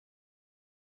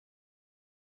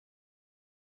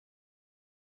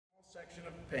Section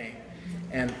of paint,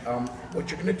 and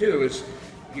what you're going to do is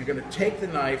you're going to take the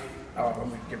knife. Let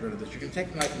me get rid of this. You're going to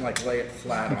take the knife and like lay it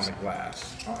flat on the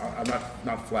glass.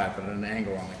 Not flat, but at an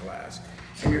angle on the glass.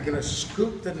 And you're going to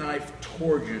scoop the knife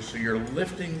towards you, so you're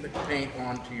lifting the paint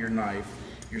onto your knife.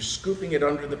 You're scooping it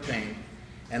under the paint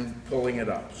and pulling it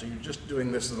up. So you're just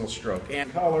doing this little stroke.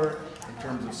 And color, in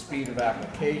terms of speed of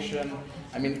application.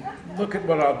 I mean, look at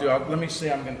what I'll do. Let me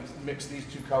see. I'm going to mix these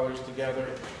two colors together.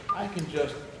 I can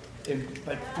just, in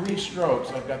like 3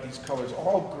 strokes, I've got these colors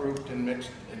all grouped and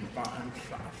mixed, and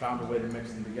found a way to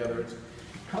mix them together.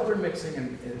 Color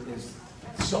mixing is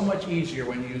so much easier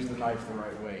when you use the knife the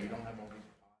right way. You don't have all